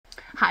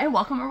Hi,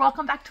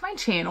 welcome back to my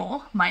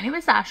channel. My name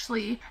is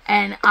Ashley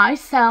and I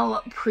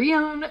sell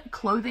pre-owned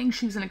clothing,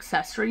 shoes, and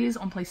accessories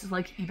on places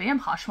like eBay and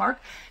Poshmark.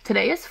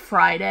 Today is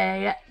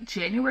Friday,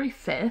 January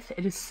 5th.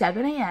 It is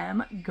 7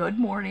 a.m. Good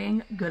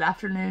morning, good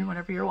afternoon,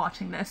 whenever you're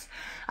watching this.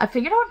 I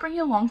figured I would bring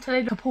you along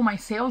today to pull my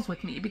sales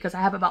with me because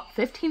I have about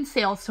 15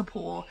 sales to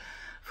pull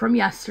from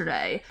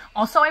yesterday.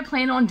 Also, I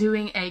plan on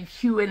doing a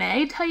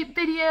Q&A type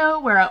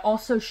video where I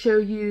also show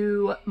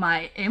you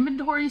my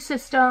inventory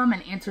system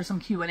and answer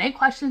some Q&A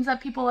questions that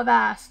people have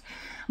asked.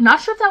 I'm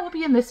not sure if that will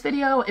be in this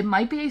video. It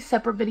might be a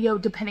separate video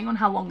depending on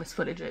how long this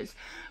footage is.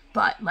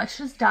 But let's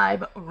just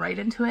dive right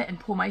into it and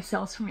pull my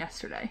sales from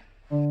yesterday.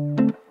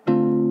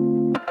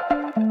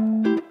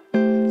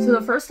 So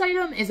the first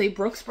item is a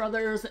Brooks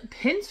Brothers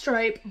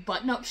pinstripe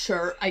button-up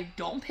shirt. I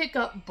don't pick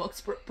up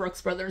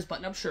Brooks Brothers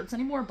button-up shirts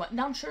anymore,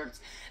 button-down shirts.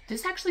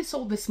 This actually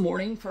sold this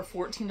morning for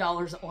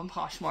 $14 on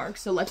Poshmark.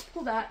 So let's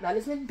pull that. That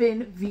is in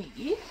bin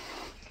V.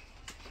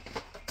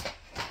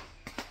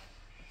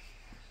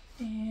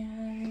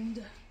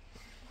 And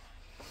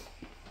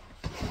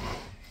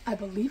I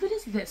believe it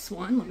is this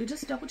one. Let me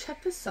just double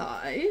check the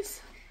size.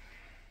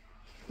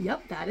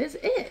 Yep, that is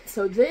it.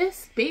 So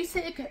this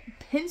basic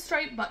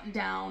pinstripe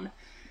button-down,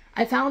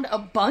 I found a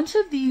bunch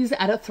of these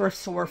at a thrift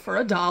store for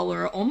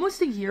 $1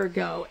 almost a year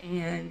ago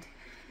and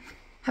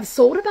have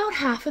sold about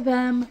half of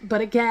them.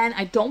 But again,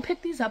 I don't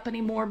pick these up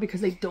anymore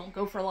because they don't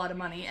go for a lot of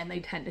money and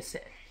they tend to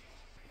sit.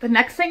 The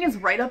next thing is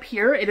right up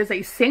here. It is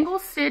a single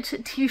stitch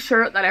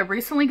t-shirt that I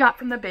recently got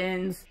from the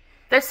bins.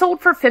 This sold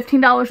for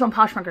 $15 on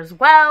Poshmark as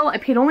well. I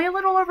paid only a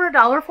little over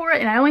 $1 for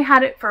it and I only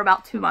had it for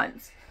about 2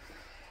 months.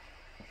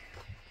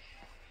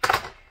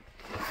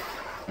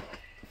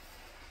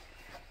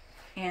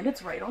 And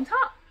it's right on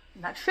top.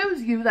 And that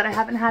shows you that I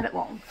haven't had it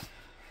long.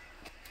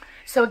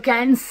 So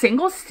again,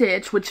 single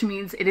stitch, which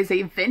means it is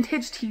a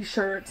vintage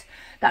t-shirt.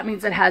 That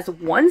means it has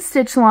one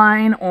stitch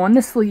line on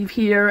the sleeve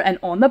here and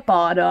on the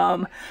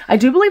bottom. I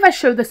do believe I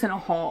showed this in a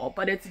haul,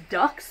 but it's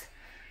ducks,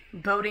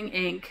 boating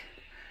ink.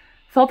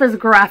 Thought this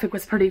graphic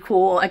was pretty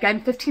cool.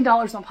 Again,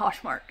 $15 on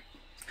Poshmark.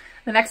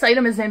 The next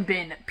item is in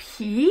bin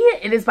P.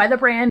 It is by the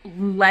brand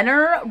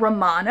Leonard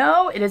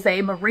Romano. It is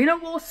a merino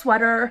wool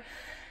sweater.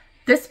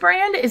 This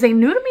brand is a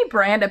new to me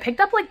brand. I picked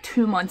up like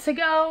 2 months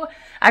ago.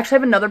 I actually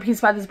have another piece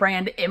by this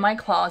brand in my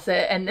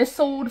closet, and this piece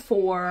sold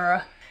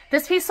for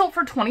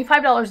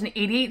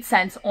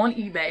 $25.88 on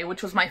eBay,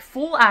 which was my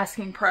full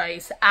asking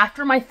price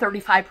after my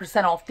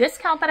 35% off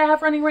discount that I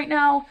have running right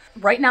now.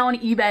 Right now on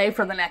eBay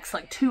for the next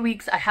like 2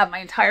 weeks, I have my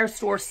entire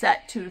store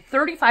set to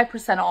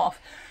 35% off,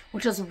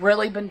 which has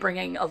really been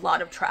bringing a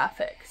lot of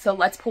traffic. So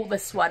let's pull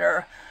this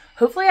sweater.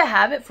 Hopefully I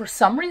have it. For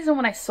some reason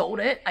when I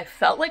sold it, I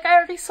felt like I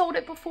already sold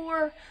it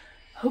before.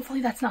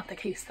 Hopefully that's not the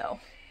case though.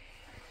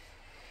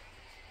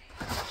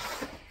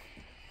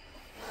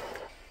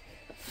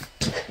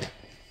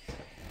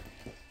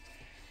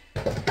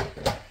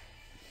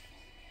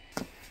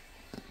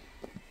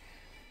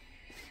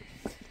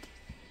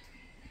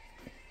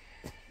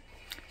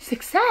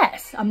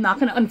 Success! I'm not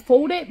going to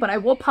unfold it, but I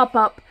will pop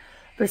up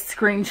the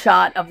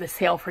screenshot of the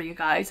sale for you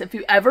guys. If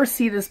you ever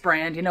see this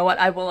brand, you know what?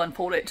 I will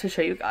unfold it to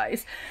show you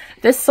guys.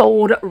 This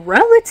sold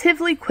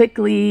relatively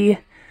quickly.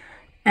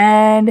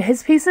 And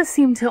his pieces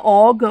seem to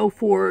all go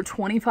for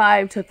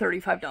 $25 to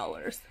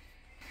 $35.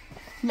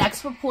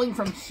 Next, we're pulling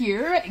from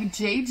here a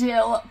J.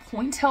 Jill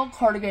pointel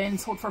cardigan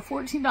sold for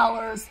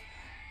 $14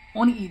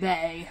 on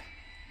eBay.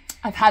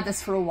 I've had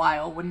this for a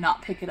while, would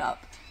not pick it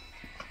up.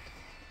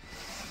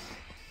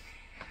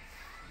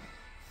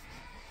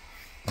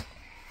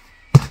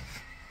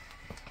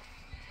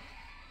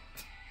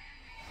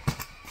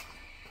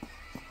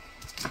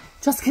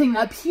 Just kidding,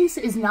 that piece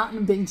is not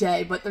in bin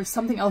J, but there's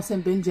something else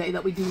in bin J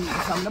that we do need,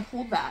 so I'm going to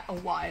pull that a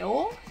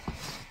while.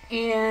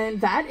 And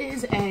that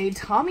is a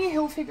Tommy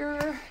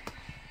Hilfiger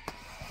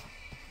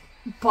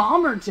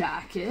bomber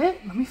jacket.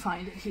 Let me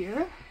find it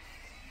here.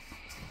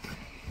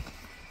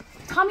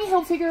 Tommy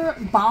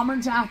Hilfiger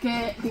bomber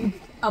jacket.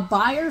 A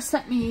buyer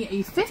sent me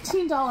a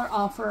 $15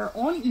 offer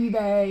on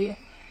eBay,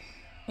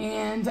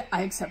 and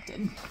I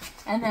accepted.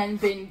 And then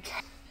bin K.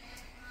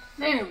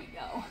 There we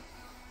go.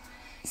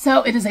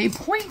 So it is a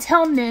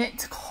pointel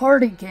knit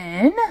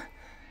cardigan,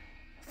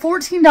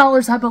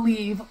 $14 I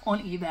believe on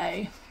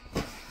eBay.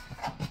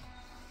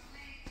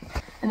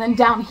 And then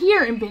down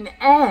here in bin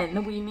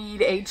N, we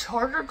need a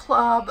Charter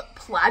Club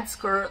plaid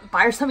skirt. The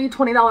buyer sent me a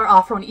 $20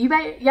 offer on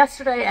eBay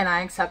yesterday and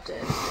I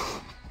accepted.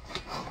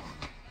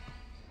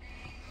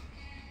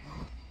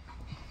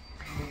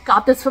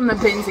 Got this from the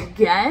bins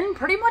again.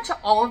 Pretty much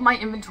all of my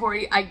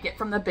inventory I get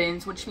from the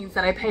bins, which means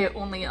that I pay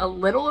only a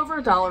little over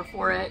 $1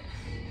 for it.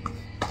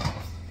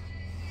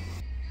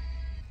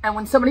 And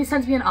when somebody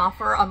sends me an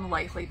offer, I'm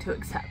likely to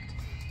accept.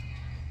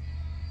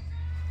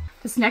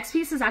 This next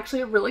piece is actually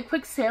a really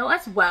quick sale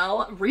as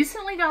well.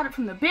 Recently got it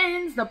from the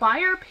bins. The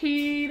buyer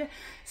paid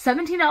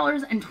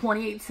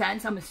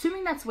 $17.28. I'm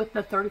assuming that's with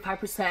the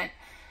 35%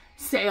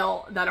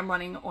 sale that I'm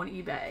running on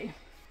eBay.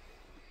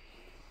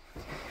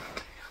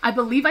 I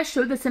believe I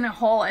showed this in a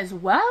haul as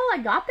well. I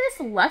got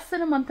this less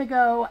than a month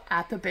ago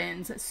at the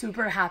bins.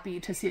 Super happy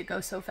to see it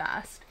go so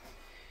fast.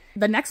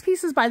 The next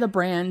piece is by the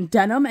brand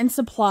Denim and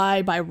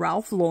Supply by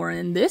Ralph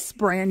Lauren. This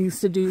brand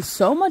used to do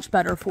so much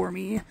better for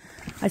me.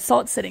 I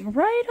saw it sitting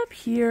right up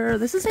here.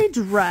 This is a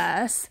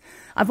dress.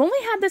 I've only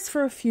had this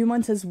for a few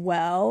months as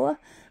well,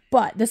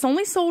 but this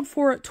only sold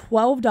for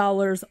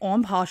 $12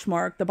 on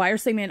Poshmark. The buyer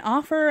sent me an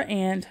offer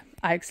and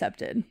I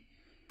accepted.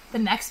 The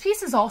next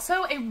piece is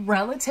also a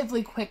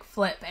relatively quick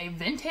flip, a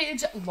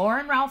vintage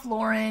Ralph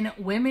Lauren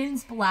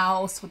women's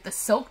blouse with the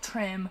silk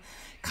trim,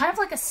 kind of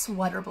like a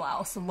sweater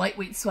blouse, a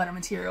lightweight sweater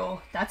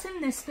material. That's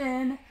in this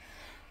bin.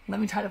 Let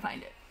me try to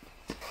find it.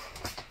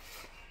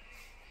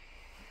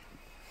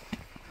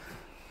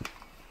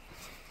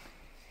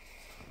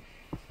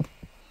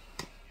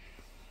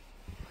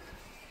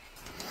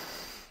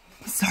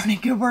 I'm starting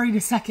to get worried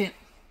a second,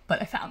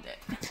 but I found it.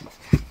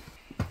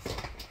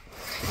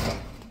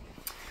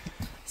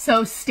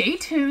 So stay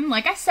tuned.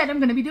 Like I said, I'm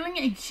going to be doing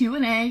a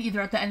Q&A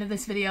either at the end of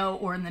this video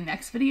or in the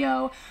next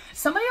video.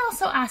 Somebody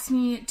also asked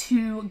me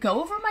to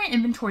go over my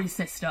inventory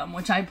system,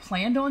 which I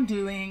planned on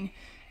doing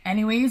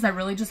anyways. I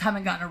really just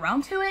haven't gotten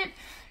around to it.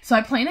 So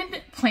I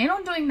plan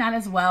on doing that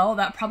as well.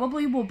 That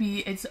probably will be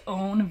its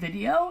own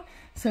video.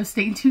 So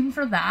stay tuned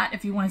for that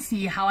if you want to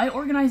see how I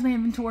organize my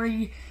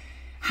inventory,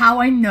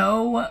 how I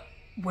know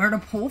where to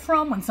pull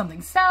from when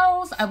something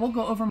sells. I will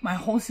go over my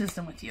whole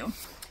system with you.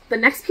 The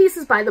next piece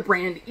is by the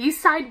brand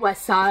East Side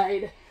West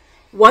Side.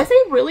 Was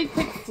a really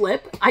quick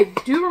flip. I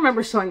do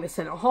remember showing this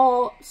in a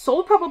haul.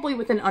 Sold probably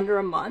within under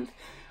a month.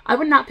 I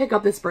would not pick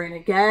up this brand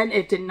again.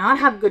 It did not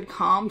have good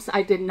comps.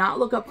 I did not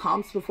look up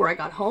comps before I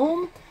got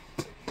home.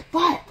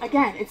 But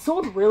again, it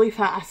sold really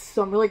fast,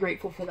 so I'm really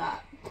grateful for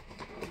that.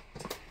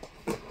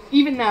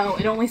 Even though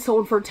it only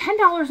sold for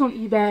 $10 on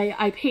eBay,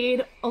 I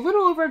paid a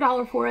little over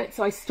 $1 for it,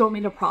 so I still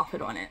made a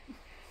profit on it.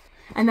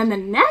 And then the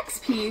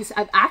next piece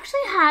I've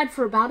actually had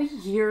for about a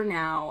year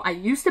now. I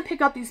used to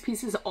pick up these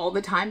pieces all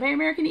the time by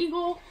American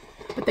Eagle,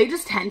 but they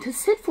just tend to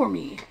sit for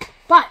me.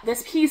 But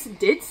this piece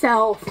did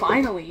sell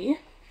finally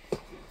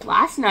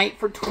last night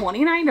for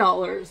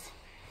 $29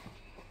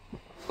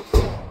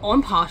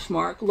 on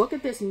Poshmark. Look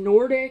at this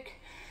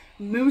Nordic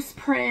moose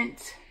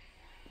print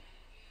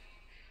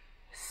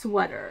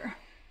sweater.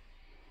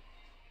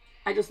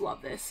 I just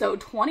love this. So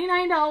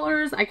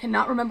 $29. I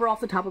cannot remember off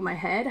the top of my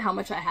head how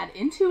much I had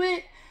into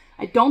it.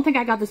 I don't think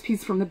I got this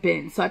piece from the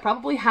bin, so I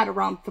probably had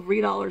around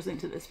 $3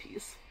 into this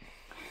piece.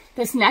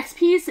 This next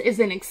piece is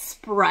an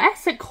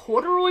Express, a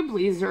corduroy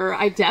blazer.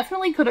 I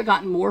definitely could have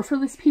gotten more for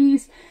this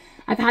piece.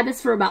 I've had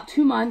this for about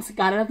 2 months,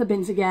 got it at the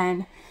bins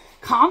again.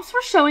 Comps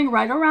were showing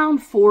right around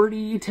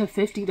 $40 to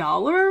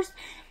 $50,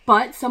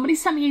 but somebody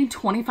sent me a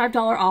 $25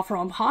 offer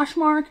on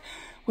Poshmark,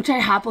 which I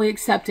happily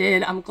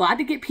accepted. I'm glad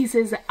to get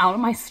pieces out of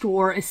my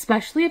store,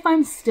 especially if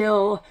I'm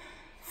still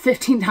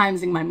 15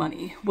 timesing my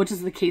money, which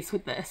is the case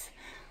with this.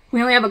 We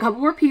only have a couple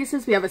more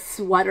pieces. We have a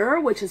sweater,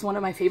 which is one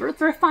of my favorite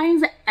thrift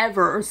finds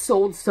ever,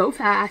 sold so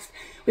fast.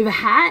 We have a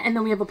hat, and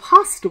then we have a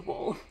pasta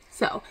bowl.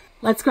 So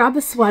let's grab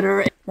the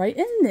sweater. Right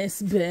in this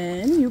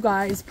bin, you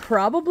guys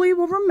probably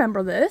will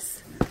remember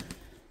this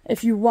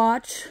if you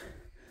watch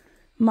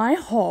my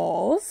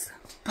hauls.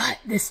 But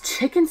this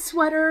chicken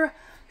sweater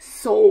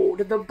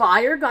sold. The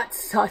buyer got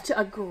such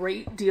a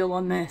great deal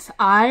on this.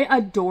 I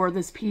adore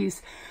this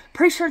piece.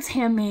 Pretty sure it's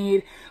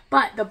handmade,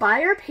 but the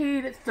buyer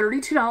paid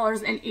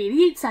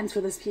 $32.88 for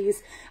this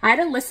piece. I had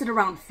it listed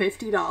around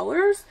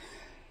 $50.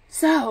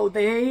 So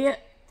they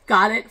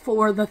got it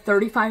for the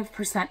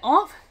 35%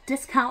 off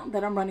discount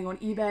that I'm running on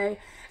eBay.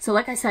 So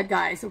like I said,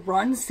 guys,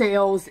 run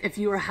sales if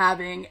you are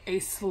having a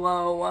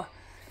slow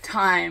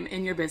time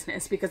in your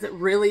business, because it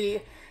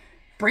really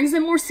brings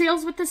in more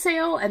sales with the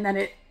sale, and then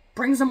it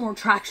brings in more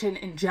traction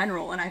in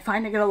general. And I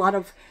find I get a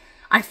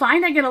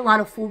lot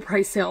of full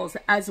price sales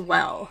as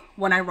well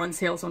when I run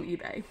sales on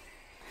eBay.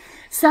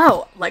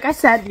 So like I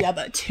said, we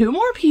have 2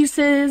 more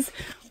pieces.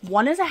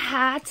 One is a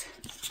hat,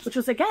 which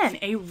was again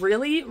a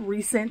really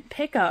recent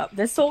pickup.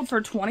 This sold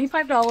for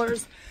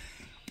 $25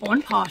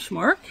 on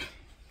Poshmark.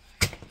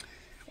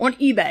 On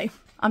eBay.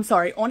 I'm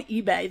sorry, on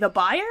eBay. The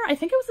buyer, I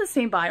think it was the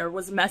same buyer,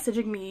 was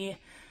messaging me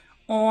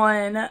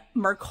on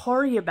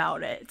Mercari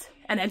about it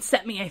and had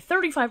sent me a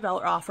 $35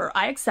 offer.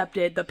 I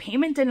accepted. The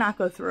payment did not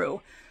go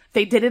through.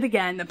 They did it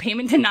again. The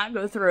payment did not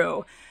go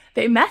through.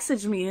 They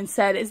messaged me and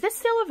said, "Is this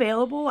still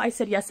available?" I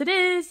said, "Yes, it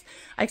is.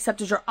 I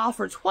accepted your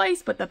offer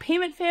twice, but the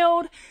payment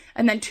failed."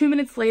 And then 2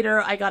 minutes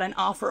later, I got an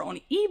offer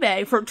on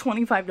eBay for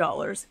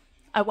 $25.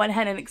 I went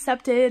ahead and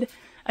accepted.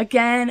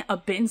 Again, a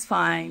bins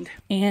find.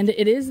 And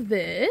it is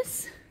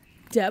this.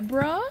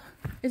 Deborah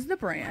is the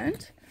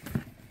brand.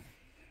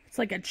 It's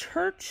like a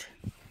church,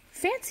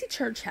 fancy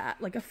church hat,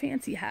 like a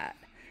fancy hat.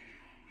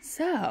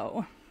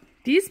 So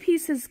these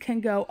pieces can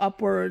go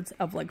upwards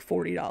of like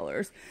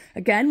 $40.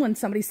 Again, when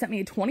somebody sent me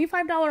a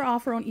 $25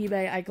 offer on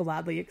eBay, I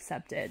gladly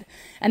accepted.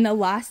 And the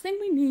last thing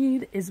we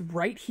need is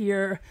right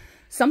here,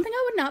 something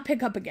I would not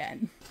pick up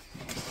again.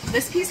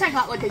 This piece I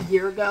got like a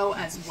year ago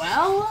as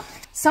well.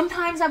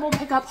 Sometimes I will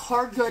pick up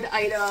hard good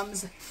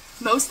items.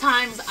 Most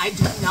times I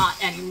do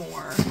not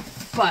anymore.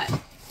 But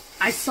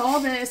I saw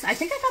this. I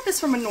think I got this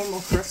from a normal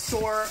thrift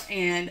store,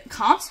 and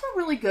comps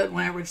were really good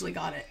when I originally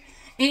got it.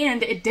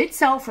 And it did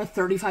sell for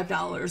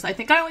 $35. I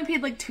think I only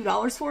paid like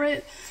 $2 for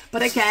it.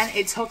 But again,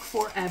 it took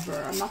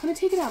forever. I'm not going to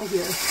take it out of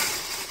here.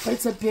 But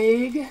it's a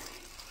big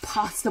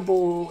pasta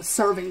bowl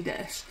serving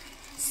dish.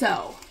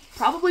 So,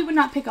 probably would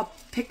not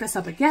pick this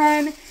up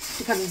again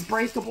because it's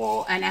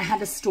breakable and I had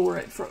to store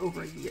it for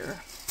over a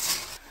year.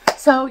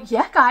 So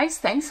yeah, guys,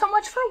 thanks so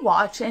much for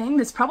watching.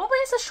 This probably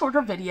is a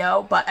shorter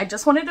video, but I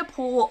just wanted to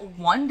pull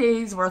 1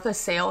 day's worth of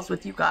sales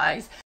with you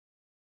guys.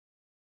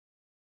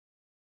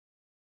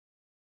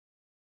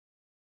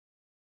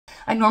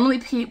 I normally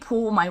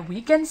pull my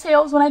weekend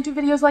sales when I do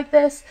videos like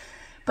this,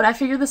 but I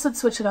figured this would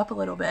switch it up a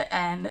little bit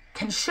and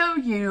can show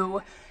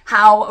you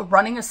how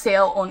running a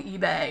sale on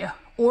eBay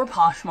or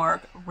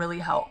Poshmark really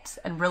helps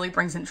and really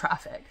brings in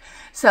traffic.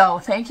 So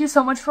thank you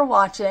so much for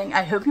watching.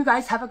 I hope you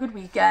guys have a good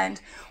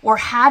weekend or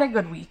had a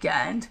good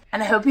weekend,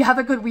 and I hope you have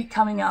a good week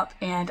coming up,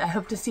 and I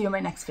hope to see you in my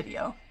next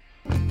video.